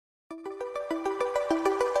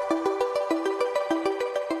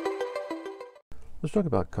Let's talk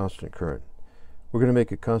about constant current. We're going to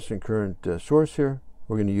make a constant current source here.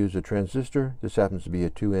 We're going to use a transistor. This happens to be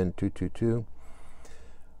a 2N222.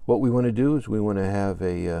 What we want to do is we want to have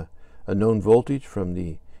a known voltage from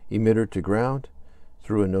the emitter to ground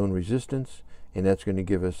through a known resistance, and that's going to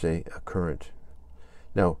give us a current.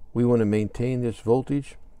 Now, we want to maintain this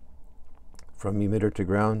voltage from emitter to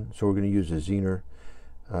ground, so we're going to use a Zener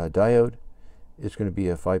diode. It's going to be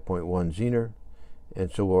a 5.1 Zener, and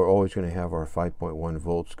so we're always going to have our 5.1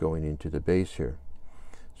 volts going into the base here.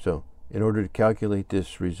 So in order to calculate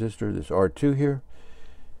this resistor, this R2 here,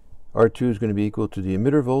 R2 is going to be equal to the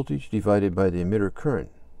emitter voltage divided by the emitter current.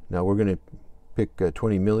 Now we're going to pick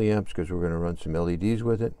 20 milliamps because we're going to run some LEDs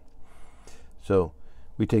with it. So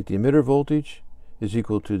we take the emitter voltage is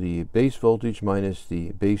equal to the base voltage minus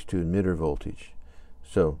the base to emitter voltage.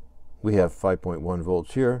 So we have 5.1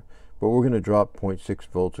 volts here, but we're going to drop 0.6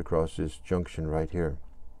 volts across this junction right here.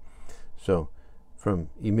 So from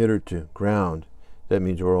emitter to ground, that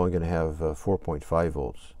means we're only going to have 4.5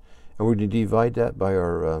 volts. And we're going to divide that by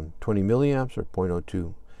our 20 milliamps, or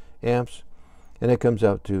 0.02 amps, and that comes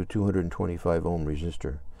out to 225 ohm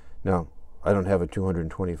resistor. Now, I don't have a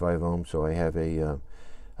 225 ohm, so I have a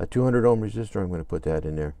 200 ohm resistor. I'm going to put that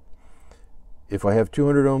in there. If I have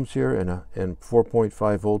 200 ohms here and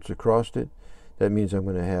 4.5 volts across it, that means I'm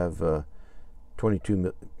going to have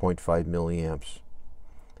 22.5 milliamps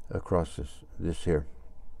across this here.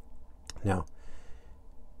 Now,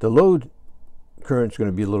 the load current is going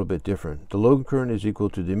to be a little bit different. The load current is equal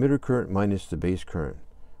to the emitter current minus the base current.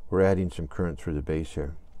 We're adding some current through the base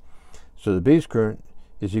here. So the base current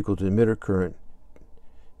is equal to the emitter current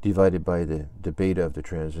divided by the beta of the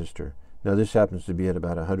transistor. Now this happens to be at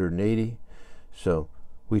about 180. So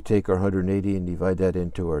we take our 180 and divide that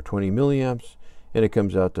into our 20 milliamps, and it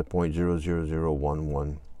comes out to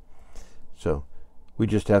 0.00011. So we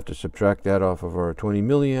just have to subtract that off of our 20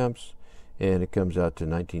 milliamps, and it comes out to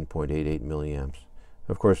 19.88 milliamps.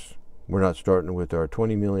 Of course, we're not starting with our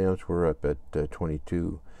 20 milliamps. We're up at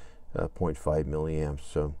 22.5 milliamps.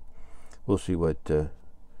 So we'll see what kind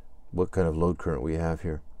of load current we have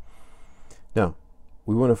here. Now,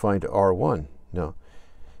 we want to find R1. Now,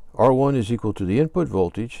 R1 is equal to the input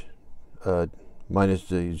voltage minus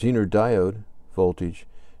the Zener diode voltage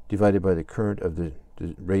divided by the current of the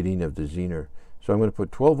rating of the Zener. So I'm going to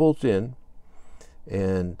put 12 volts in,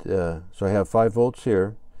 and so I have 5 volts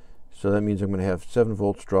here. So that means I'm going to have 7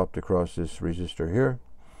 volts dropped across this resistor here.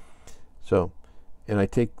 So, and I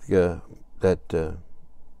take this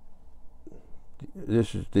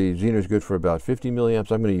is the Zener is good for about 50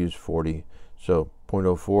 milliamps. I'm going to use 40. So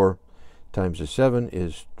 0.04 times the 7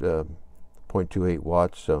 is 0.28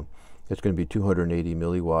 watts. So it's going to be 280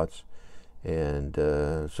 milliwatts. And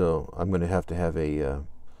so I'm going to have a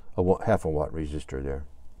half a watt resistor there.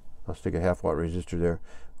 I'll stick a half watt resistor there.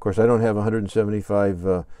 Of course, I don't have 175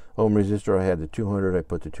 ohm resistor. I had the 200. I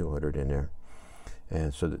put the 200 in there,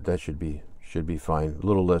 and so that should be fine. A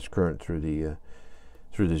little less current through the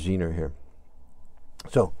Zener here.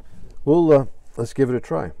 So we'll let's give it a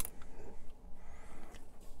try.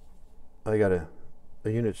 I got a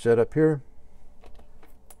unit set up here.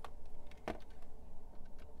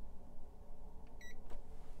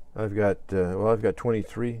 I've got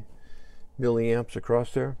 23 milliamps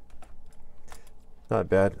across there. Not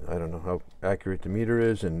bad. I don't know how accurate the meter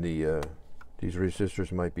is, and these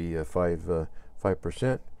resistors might be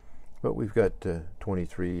 5%, but we've got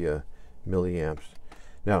 23 milliamps.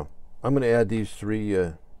 Now I'm going to add these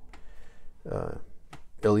 3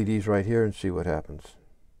 LEDs right here and see what happens.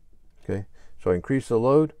 Okay, so I increase the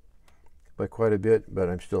load by quite a bit, but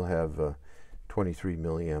I still have 23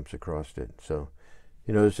 milliamps across it. So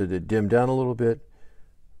you notice that it dimmed down a little bit.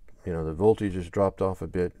 You know, the voltage has dropped off a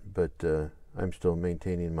bit, but I'm still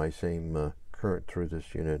maintaining my same current through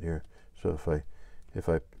this unit here. So if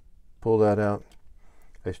I pull that out,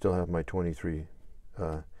 I still have my 23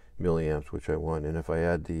 milliamps, which I want. And if I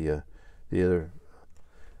add the other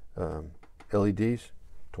LEDs,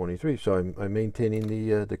 23. So I'm maintaining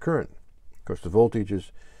the current. Of course, the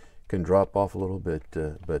voltages can drop off a little bit,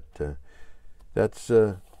 but that's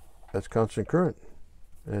constant current.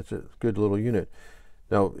 That's a good little unit.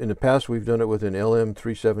 Now, in the past, we've done it with an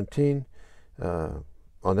LM317.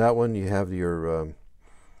 On that one, you have your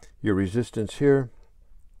resistance here,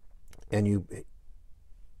 and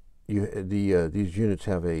these units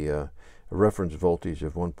have a reference voltage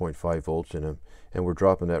of 1.5 volts in them, and we're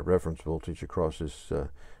dropping that reference voltage across this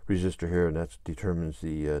resistor here, and that determines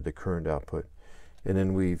the current output. And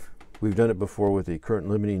then we've done it before with the current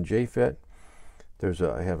limiting JFET.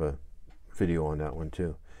 I have a video on that one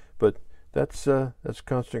too. But that's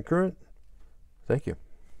constant current. Thank you.